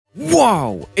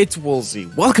Whoa, it's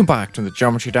Wulzy. Welcome back to the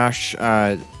Geometry Dash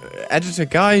editor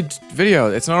guide video.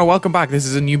 It's not a welcome back, this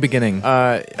is a new beginning.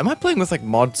 Am I playing with like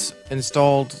mods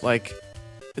installed? Like,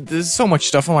 there's so much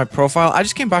stuff on my profile. I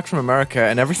just came back from America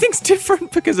and everything's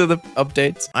different because of the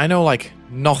updates. I know like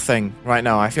nothing right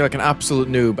now. I feel like an absolute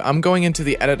noob. I'm going into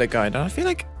the editor guide and I feel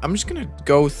like I'm just gonna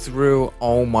go through.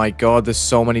 Oh my god, there's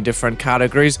so many different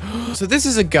categories. So this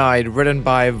is a guide written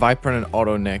by Viprin and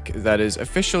AutoNick that is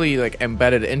officially like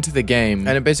embedded into the game,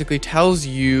 and it basically tells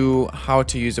you how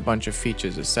to use a bunch of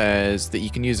features. It says that you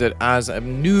can use it as a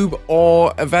noob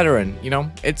or a veteran, you know?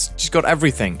 It's just got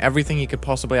everything you could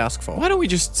possibly ask for. Why don't we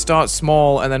just start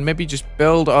small and then maybe just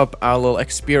build up our little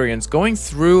experience going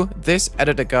through this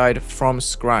editor guide from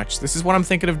scratch. This is what I'm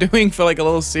thinking of doing for like a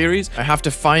little series. I have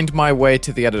to find my way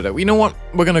to the editor. You know what?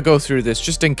 We're gonna go through this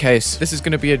just in case. This is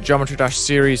gonna be a Geometry Dash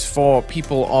series for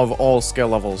people of all skill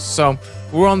levels. So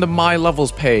we're on the My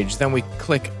Levels page, then we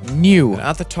click New.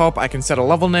 At the top, I can set a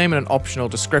level name and an optional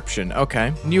description.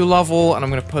 Okay, new level, and I'm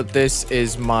gonna put this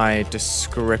is my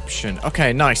description.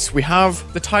 Okay, nice. We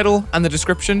have the title and the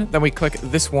description, then we click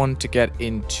this one to get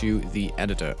into the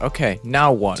editor. Okay,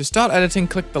 now what? To start editing,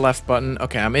 click the left button.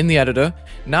 Okay, I'm in the editor.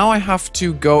 Now I have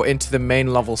to go into the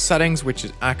main level settings, which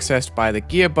is accessed by the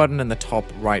gear button in the top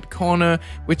right corner,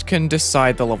 which can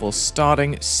decide the level's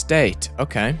starting state.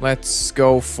 Okay, let's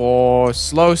go for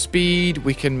slow speed.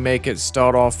 We can make it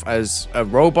start off as a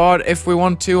robot if we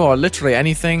want to, or literally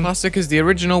anything. Classic is the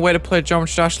original way to play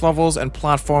Geometry Dash levels, and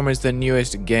platform is the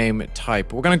newest game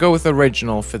type. We're gonna go with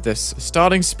original for this.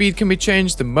 Starting speed can be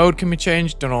changed, the mode can be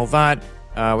changed, and all that.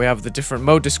 We have the different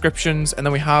mode descriptions, and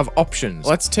then we have options.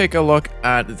 Let's take a look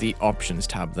at the options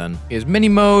tab then. Here's mini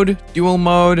mode, dual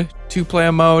mode,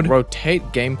 two-player mode, rotate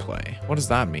gameplay. What does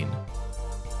that mean?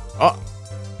 Oh,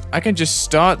 I can just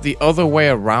start the other way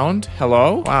around?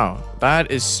 Hello? Wow,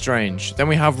 that is strange. Then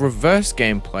we have reverse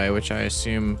gameplay, which I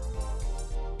assume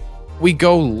we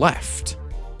go left.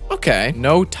 Okay,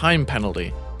 no time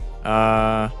penalty.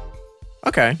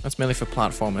 Okay, that's mainly for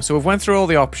platformers. So we've went through all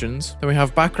the options. Then we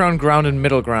have background, ground, and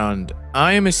middle ground.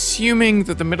 I am assuming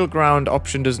that the middle ground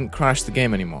option doesn't crash the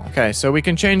game anymore. Okay, so we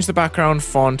can change the background,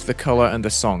 font, the color, and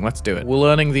the song. Let's do it. We're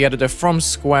learning the editor from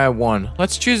square one.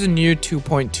 Let's choose a new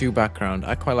 2.2 background.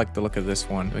 I quite like the look of this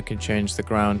one. We can change the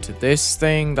ground to this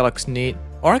thing. That looks neat.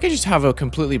 Or I could just have a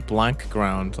completely blank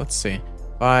ground. Let's see.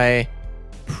 If I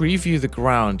preview the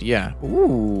ground, yeah.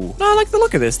 Ooh. No, I like the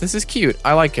look of this. This is cute.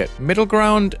 I like it. Middle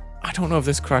ground. I don't know if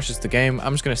this crashes the game.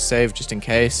 I'm just going to save just in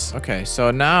case. Okay,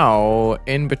 so now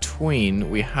in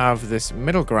between we have this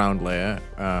middle ground layer.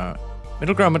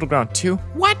 Middle ground 2.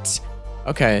 What?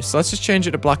 Okay, so let's just change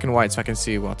it to black and white so I can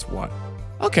see what's what.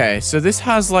 Okay, so this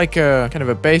has like a kind of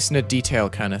a base and a detail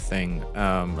kind of thing.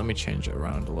 Let me change it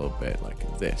around a little bit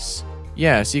like this.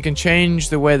 Yeah, so you can change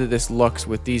the way that this looks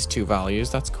with these two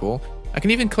values. That's cool. I can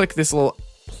even click this little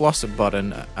plus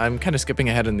button. I'm kind of skipping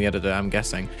ahead in the editor, I'm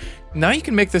guessing. Now you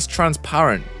can make this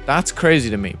transparent. That's crazy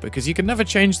to me because you could never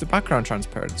change the background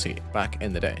transparency back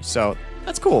in the day. So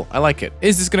that's cool. I like it.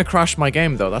 Is this going to crash my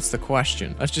game though? That's the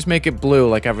question. Let's just make it blue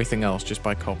like everything else just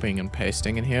by copying and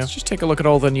pasting in here. Let's just take a look at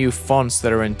all the new fonts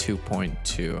that are in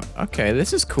 2.2. Okay,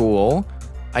 this is cool.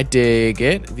 I dig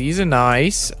it. These are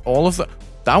nice. All of the...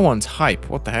 That one's hype.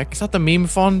 What the heck? Is that the meme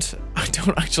font? I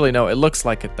don't actually know. It looks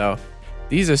like it though.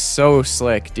 These are so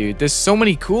slick, dude. There's so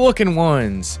many cool looking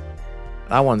ones.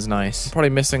 That one's nice. I'm probably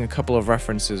missing a couple of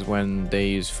references when they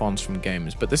use fonts from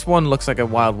games, but this one looks like a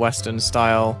Wild Western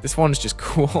style. This one's just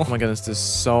cool. Oh my goodness, there's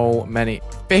so many.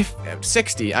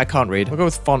 60, I can't read. We'll go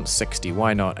with font 60,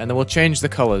 why not? And then we'll change the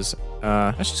colors.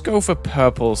 Let's just go for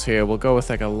purples here. We'll go with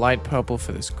like a light purple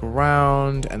for this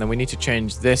ground, and then we need to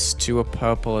change this to a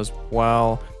purple as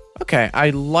well. Okay, I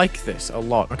like this a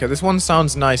lot. Okay, this one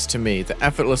sounds nice to me. The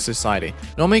Effortless Society.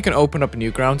 Normally you can open up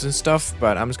new grounds and stuff,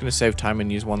 but I'm just going to save time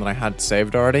and use one that I had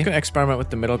saved already. I'm going to experiment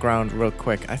with the middle ground real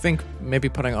quick. I think maybe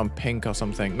putting it on pink or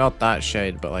something. Not that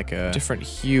shade, but like a different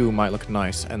hue might look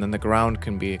nice. And then the ground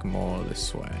can be more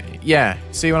this way. Yeah,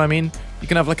 see what I mean? You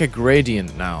can have like a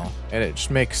gradient now, and it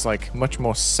just makes like much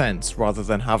more sense rather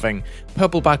than having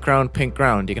purple background, pink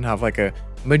ground. You can have like a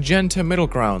magenta middle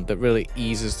ground that really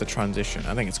eases the transition.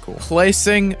 I think it's cool.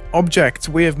 Placing objects.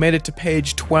 We have made it to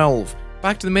page 12.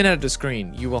 Back to the main editor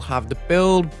screen, you will have the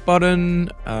build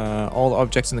button. All the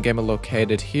objects in the game are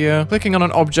located here. Clicking on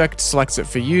an object selects it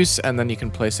for use, and then you can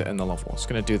place it in the level. Just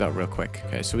gonna do that real quick.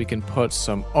 Okay, so we can put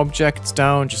some objects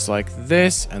down just like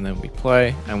this, and then we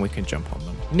play, and we can jump on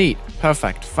them. Neat.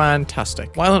 Perfect.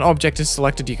 Fantastic. While an object is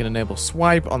selected, you can enable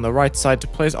swipe on the right side to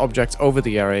place objects over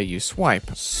the area you swipe.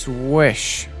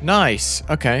 Swish. Nice.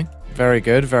 Okay. Very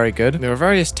good, very good. There are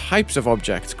various types of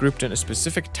objects grouped into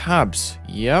specific tabs.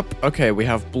 Yep. Okay, we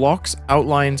have blocks,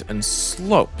 outlines, and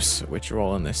slopes, which are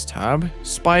all in this tab.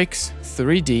 Spikes,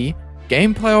 3D,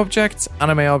 gameplay objects,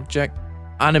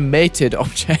 animated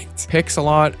objects, pixel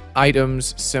art,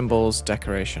 items, symbols,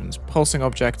 decorations, pulsing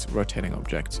objects, rotating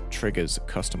objects, triggers,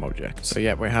 custom objects. So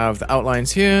yeah, we have the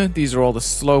outlines here. These are all the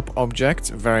slope objects.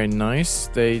 Very nice.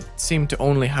 They seem to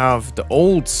only have the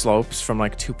old slopes from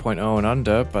like 2.0 and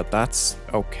under, but that's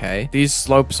okay. These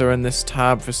slopes are in this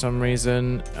tab for some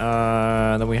reason.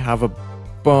 And then we have a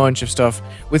bunch of stuff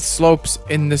with slopes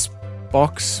in this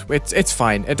box. It's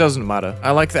fine. It doesn't matter.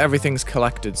 I like that everything's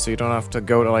collected, so you don't have to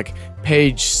go to like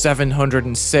page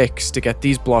 706 to get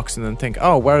these blocks and then think,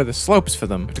 oh, where are the slopes for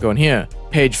them? I have to go in here.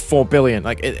 Page 4 billion.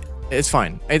 Like, it's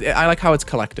fine. I like how it's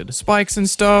collected. Spikes and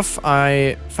stuff,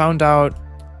 I found out...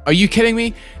 Are you kidding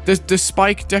me? The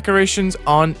spike decorations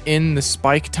aren't in the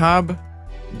spike tab?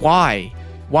 Why?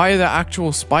 Why are there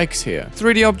actual spikes here?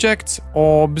 3D objects,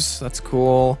 orbs, that's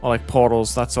cool. Or like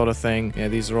portals, that sort of thing. Yeah,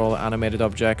 these are all animated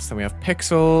objects. Then we have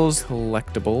pixels,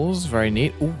 collectibles, very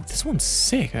neat. Ooh, this one's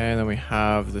sick. Okay, and then we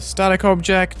have the static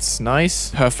objects,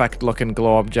 nice. Perfect looking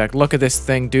glow object. Look at this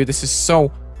thing, dude. This is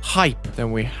so hype.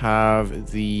 Then we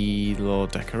have the little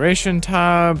decoration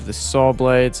tab, the saw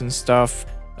blades and stuff.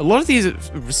 A lot of these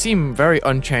seem very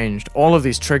unchanged. All of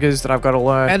these triggers that I've got to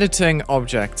learn. Editing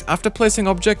objects. After placing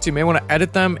objects, you may want to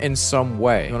edit them in some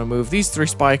way. You want to move these 3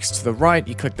 spikes to the right.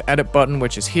 You click the edit button,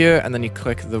 which is here, and then you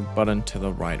click the button to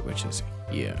the right, which is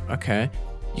here. Okay.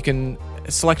 You can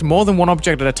select more than one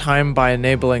object at a time by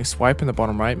enabling swipe in the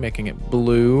bottom right, making it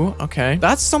blue. Okay.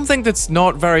 That's something that's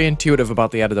not very intuitive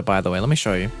about the editor, by the way. Let me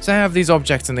show you. So I have these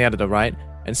objects in the editor, right?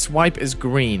 And swipe is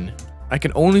green. I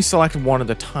can only select one at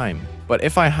a time. But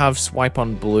if I have swipe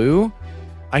on blue,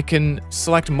 I can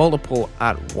select multiple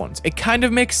at once. It kind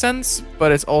of makes sense,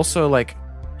 but it's also like,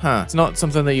 it's not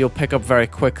something that you'll pick up very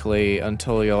quickly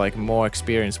until you're like more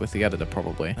experienced with the editor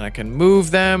probably. And I can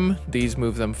move them. These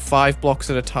move them 5 blocks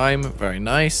at a time. Very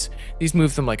nice. These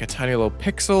move them like a tiny little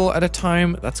pixel at a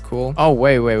time. That's cool. Oh,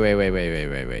 wait.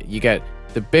 You get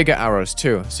the bigger arrows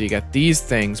too. So you get these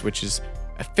things, which is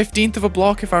a 15th of a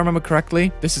block, if I remember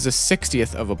correctly. This is a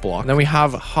 60th of a block. And then we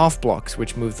have half blocks,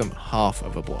 which move them half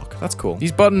of a block. That's cool.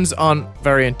 These buttons aren't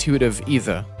very intuitive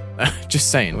either.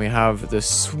 Just saying. We have the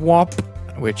swap,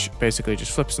 which basically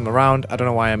just flips them around. I don't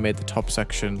know why I made the top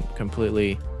section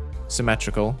completely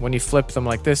symmetrical. When you flip them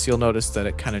like this, you'll notice that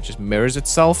it kind of just mirrors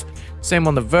itself. Same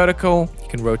on the vertical. You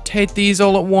can rotate these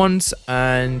all at once.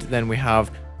 And then we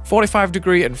have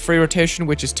 45-degree and free rotation,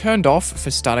 which is turned off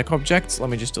for static objects. Let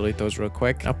me just delete those real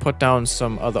quick. I'll put down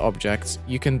some other objects.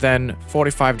 You can then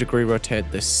 45-degree rotate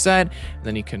this set, and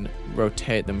then you can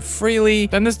rotate them freely.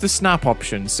 Then there's the snap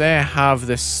option. Say I have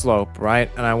this slope, right?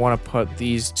 And I want to put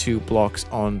these 2 blocks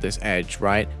on this edge,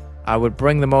 right? I would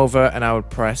bring them over and I would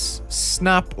press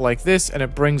snap like this, and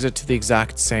it brings it to the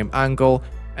exact same angle.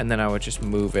 And then I would just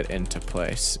move it into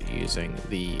place using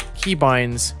the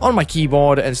keybinds on my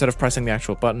keyboard instead of pressing the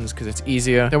actual buttons because it's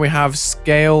easier. Then we have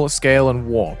scale, scale, and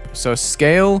warp. So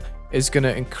scale is going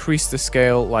to increase the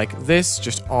scale like this,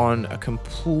 just on a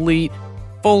complete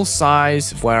full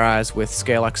size. Whereas with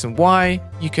scale X and Y,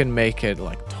 you can make it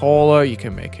like taller, you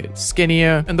can make it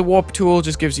skinnier. And the warp tool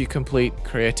just gives you complete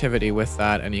creativity with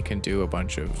that. And you can do a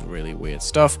bunch of really weird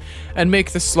stuff and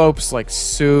make the slopes like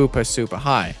super, super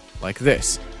high. Like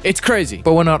this. It's crazy,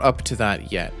 but we're not up to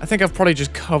that yet. I think I've probably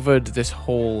just covered this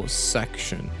whole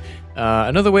section.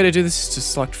 Another way to do this is to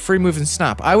select free move and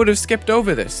snap. I would have skipped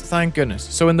over this, thank goodness.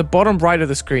 So in the bottom right of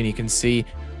the screen, you can see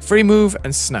free move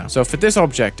and snap. So for this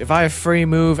object, if I have free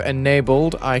move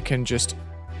enabled, I can just...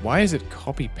 Why is it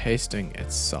copy pasting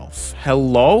itself?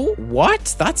 Hello?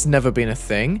 What? That's never been a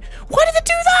thing. Why did it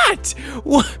do that?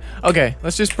 What? Okay,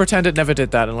 let's just pretend it never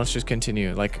did that and let's just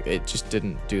continue. Like, it just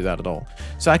didn't do that at all.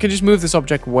 So I can just move this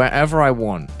object wherever I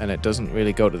want and it doesn't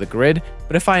really go to the grid.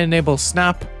 But if I enable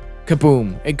snap,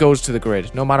 kaboom, it goes to the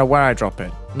grid no matter where I drop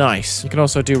it. Nice. You can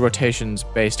also do rotations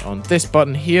based on this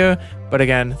button here, but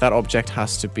again, that object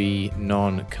has to be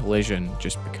non-collision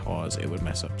just because it would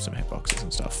mess up some hitboxes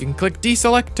and stuff. You can click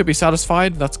deselect to be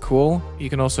satisfied. That's cool. You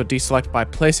can also deselect by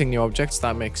placing new objects.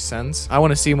 That makes sense. I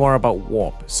want to see more about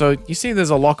warp. So you see there's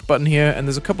a lock button here and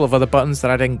there's a couple of other buttons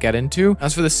that I didn't get into.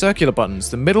 As for the circular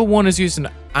buttons, the middle one is used an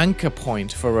anchor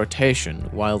point for rotation,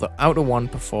 while the outer one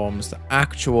performs the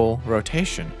actual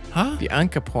rotation. Huh? The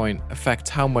anchor point affects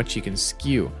how much you can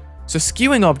skew. So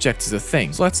skewing objects is a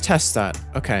thing. So let's test that.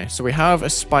 Okay, so we have a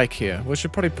spike here. We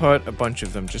should probably put a bunch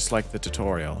of them just like the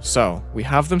tutorial. So we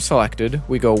have them selected.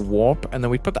 We go warp and then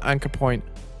we put the anchor point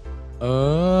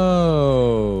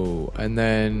Oh, and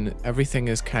then everything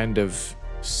is kind of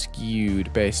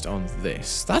skewed based on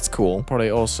this. That's cool. Probably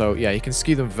also, yeah, you can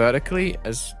skew them vertically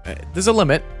as there's a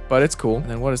limit, but it's cool. And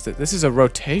then what is this? This is a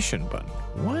rotation button.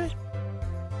 What?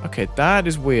 Okay, that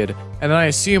is weird. And then I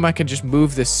assume I can just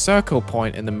move this circle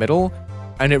point in the middle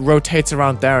and it rotates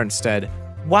around there instead.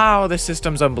 Wow, this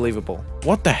system's unbelievable.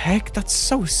 What the heck? That's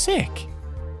so sick.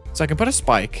 So I can put a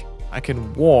spike, I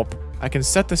can warp, I can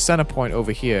set the center point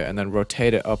over here and then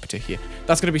rotate it up to here.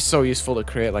 That's going to be so useful to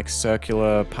create like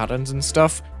circular patterns and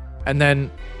stuff. And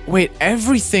then, wait,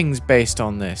 everything's based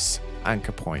on this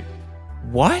anchor point.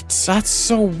 What? That's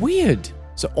so weird.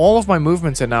 So all of my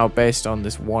movements are now based on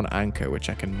this one anchor, which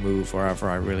I can move wherever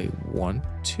I really want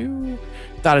to.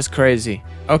 That is crazy.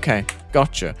 Okay,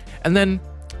 gotcha. And then,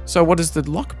 so what does the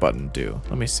lock button do?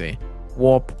 Let me see.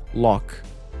 Warp, lock.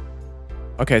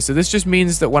 Okay, so this just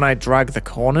means that when I drag the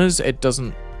corners, it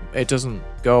doesn't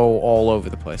go all over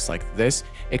the place like this.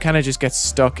 It kind of just gets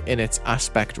stuck in its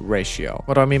aspect ratio.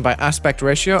 What do I mean by aspect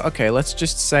ratio? Okay, let's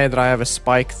just say that I have a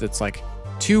spike that's like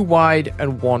 2 wide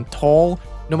and 1 tall.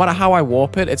 No matter how I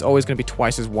warp it, it's always going to be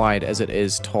twice as wide as it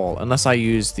is tall, unless I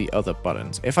use the other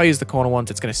buttons. If I use the corner ones,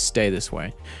 it's going to stay this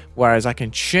way. Whereas I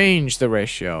can change the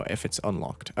ratio if it's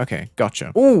unlocked. Okay,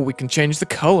 gotcha. Oh, we can change the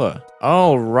color.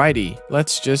 Alrighty,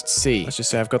 let's just see. Let's just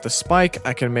say I've got the spike.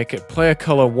 I can make it player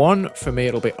color 1. For me,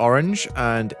 it'll be orange,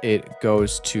 and it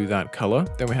goes to that color.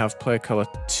 Then we have player color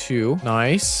 2.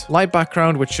 Nice. Light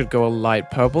background, which should go a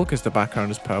light purple, because the background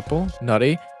is purple.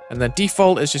 Nutty. And then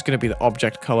default is just going to be the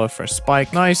object color for a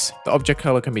spike. Nice. The object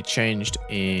color can be changed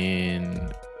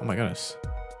in... Oh my goodness.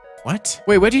 What?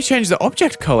 Wait, where do you change the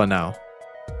object color now?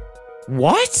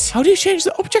 What? How do you change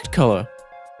the object color?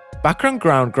 Background,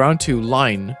 ground 2,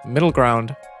 line, middle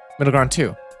ground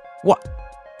 2. What?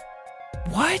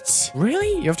 What?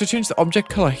 Really? You have to change the object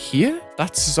color here?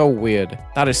 That's so weird.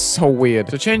 That is so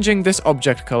weird. So changing this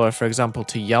object color, for example,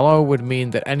 to yellow would mean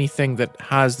that anything that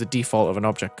has the default of an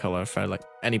object color, for like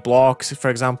any blocks, for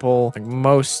example, like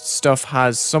most stuff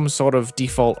has some sort of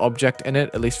default object in it,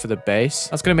 at least for the base.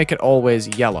 That's going to make it always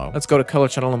yellow. Let's go to color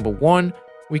channel number 1.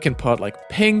 We can put like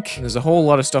pink. There's a whole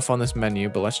lot of stuff on this menu,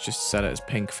 but let's just set it as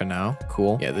pink for now.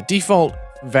 Cool. Yeah, the default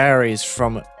varies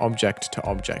from object to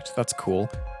object. That's cool.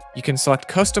 You can select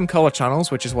custom color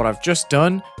channels, which is what I've just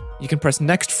done. You can press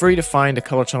next free to find a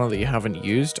color channel that you haven't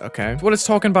used. Okay. So what it's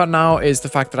talking about now is the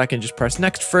fact that I can just press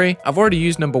next free. I've already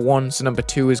used number 1, so number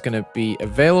 2 is going to be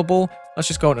available. Let's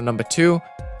just go into number 2.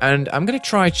 And I'm going to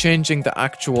try changing the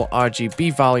actual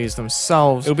RGB values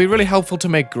themselves. It'll be really helpful to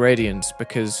make gradients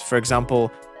because, for example,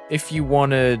 if you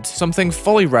wanted something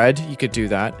fully red, you could do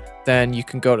that. Then you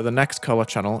can go to the next color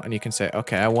channel and you can say,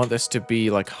 okay, I want this to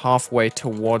be like halfway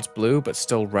towards blue, but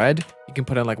still red. You can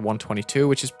put in like 122,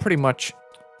 which is pretty much,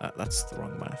 that's the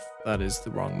wrong math. That is the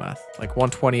wrong math. Like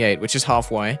 128, which is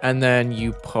halfway. And then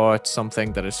you put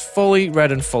something that is fully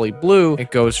red and fully blue. It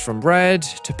goes from red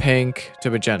to pink to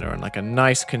magenta and like a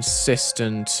nice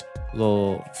consistent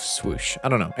little swoosh. I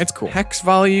don't know. It's cool. Hex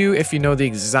value, if you know the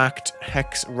exact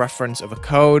hex reference of a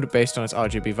code based on its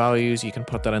RGB values, you can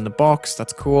put that in the box.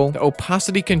 That's cool. The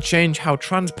opacity can change how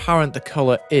transparent the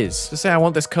color is. So say I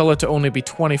want this color to only be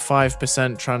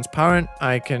 25% transparent,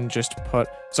 I can just put,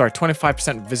 sorry,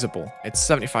 25% visible. It's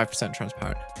 75%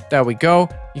 transparent. There we go.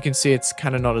 You can see it's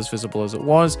kind of not as visible as it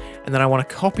was. And then I want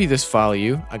to copy this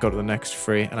value. I go to the next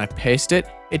free and I paste it.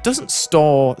 It doesn't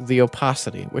store the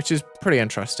opacity, which is pretty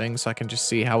interesting. So I can just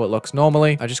see how it looks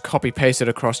normally. I just copy paste it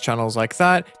across channels like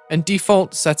that. And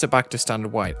default sets it back to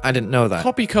standard white. I didn't know that.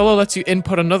 Copy color lets you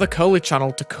input another color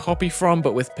channel to copy from,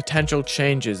 but with potential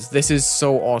changes. This is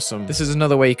so awesome. This is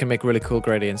another way you can make really cool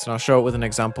gradients. And I'll show it with an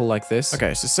example like this.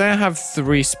 Okay, so say I have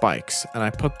 3 spikes and I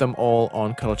put them all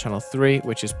on color channel 3,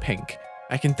 which is pink.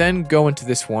 I can then go into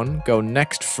this one, go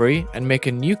next free, and make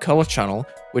a new color channel,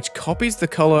 which copies the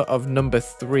color of number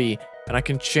 3, and I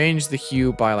can change the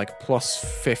hue by like plus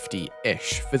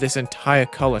 50-ish for this entire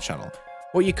color channel.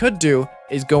 What you could do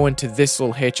is go into this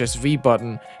little HSV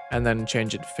button and then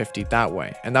change it to 50 that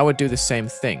way, and that would do the same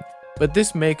thing. But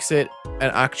this makes it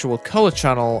an actual color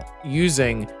channel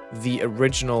using the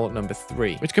original number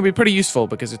 3, which can be pretty useful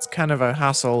because it's kind of a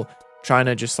hassle trying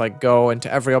to just like go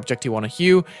into every object you want to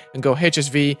hue and go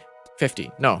HSV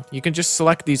 50. No, you can just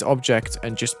select these objects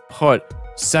and just put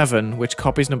 7, which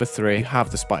copies number 3, have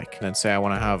the spike. And then say I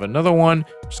want to have another one,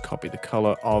 just copy the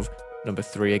color of number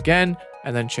 3 again,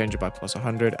 and then change it by plus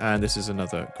 100, and this is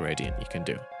another gradient you can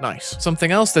do. Nice.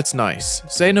 Something else that's nice.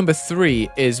 Say number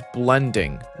 3 is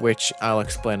blending, which I'll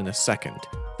explain in a second.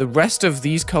 The rest of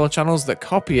these color channels that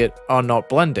copy it are not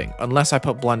blending, unless I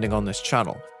put blending on this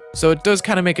channel. So it does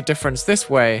kind of make a difference this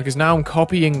way, because now I'm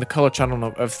copying the color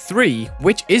channel of 3,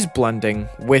 which is blending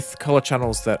with color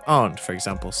channels that aren't, for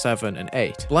example, 7 and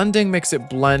 8. Blending makes it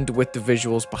blend with the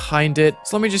visuals behind it.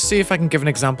 So let me just see if I can give an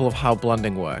example of how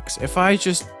blending works. If I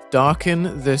just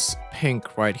darken this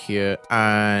pink right here,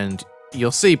 and you'll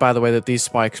see, by the way, that these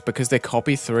spikes, because they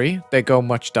copy 3, they go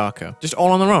much darker. Just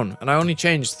all on their own, and I only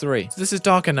changed 3. So this is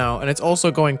darker now, and it's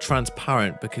also going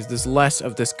transparent, because there's less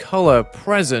of this color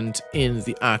present in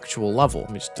the actual level.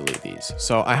 Let me just delete these.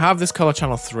 So I have this color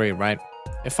channel 3, right?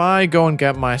 If I go and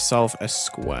get myself a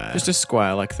square, just a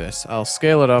square like this, I'll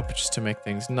scale it up just to make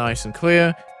things nice and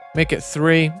clear, make it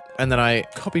 3, and then I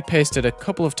copy-paste it a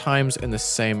couple of times in the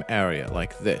same area,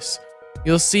 like this.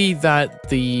 You'll see that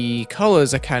the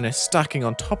colors are kind of stacking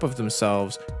on top of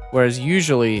themselves, whereas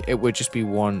usually it would just be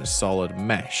one solid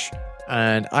mesh.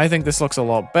 And I think this looks a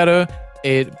lot better.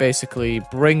 It basically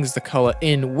brings the color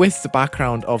in with the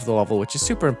background of the level, which is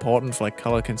super important for like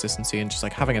color consistency and just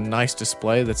like having a nice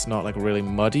display that's not like really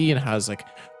muddy and has like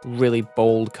really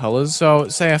bold colors. So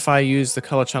say if I use the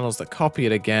color channels that copy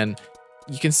it again,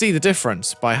 you can see the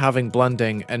difference by having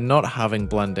blending and not having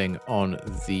blending on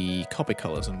the copy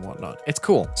colors and whatnot. It's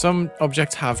cool. Some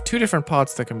objects have 2 different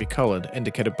parts that can be colored,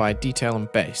 indicated by detail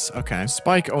and base. Okay,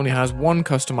 Spike only has one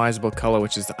customizable color,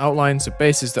 which is the outline, so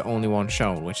base is the only one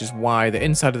shown, which is why the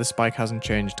inside of the spike hasn't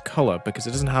changed color, because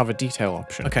it doesn't have a detail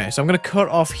option. Okay, so I'm going to cut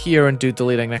off here and do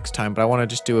deleting next time, but I want to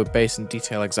just do a base and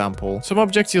detail example. Some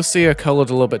objects you'll see are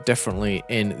colored a little bit differently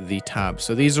in the tab.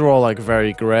 So these are all like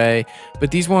very gray,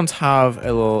 but these ones have a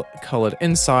little colored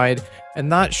inside,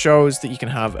 and that shows that you can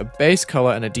have a base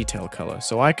color and a detail color.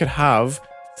 So I could have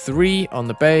 3 on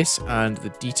the base and the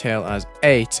detail as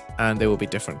 8, and they will be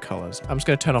different colors. I'm just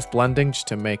going to turn off blending just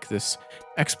to make this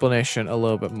explanation a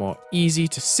little bit more easy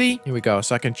to see. Here we go.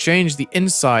 So I can change the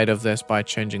inside of this by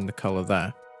changing the color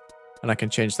there. And I can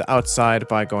change the outside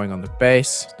by going on the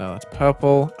base. Now that's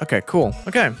purple. Okay, cool.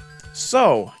 Okay.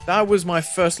 So, that was my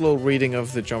first little reading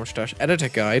of the Geometry Dash editor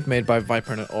guide made by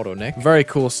Viprin and AutoNick. Very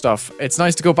cool stuff. It's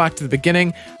nice to go back to the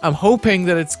beginning. I'm hoping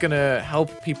that it's gonna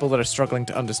help people that are struggling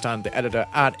to understand the editor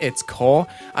at its core.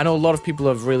 I know a lot of people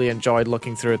have really enjoyed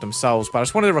looking through it themselves, but I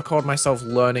just wanted to record myself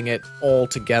learning it all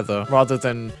together rather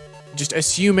than just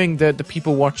assuming that the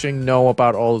people watching know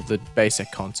about all of the basic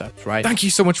concepts, right? Thank you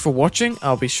so much for watching.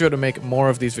 I'll be sure to make more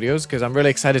of these videos because I'm really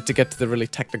excited to get to the really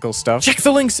technical stuff. Check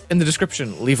the links in the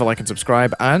description, leave a like and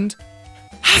subscribe, and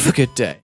have a good day.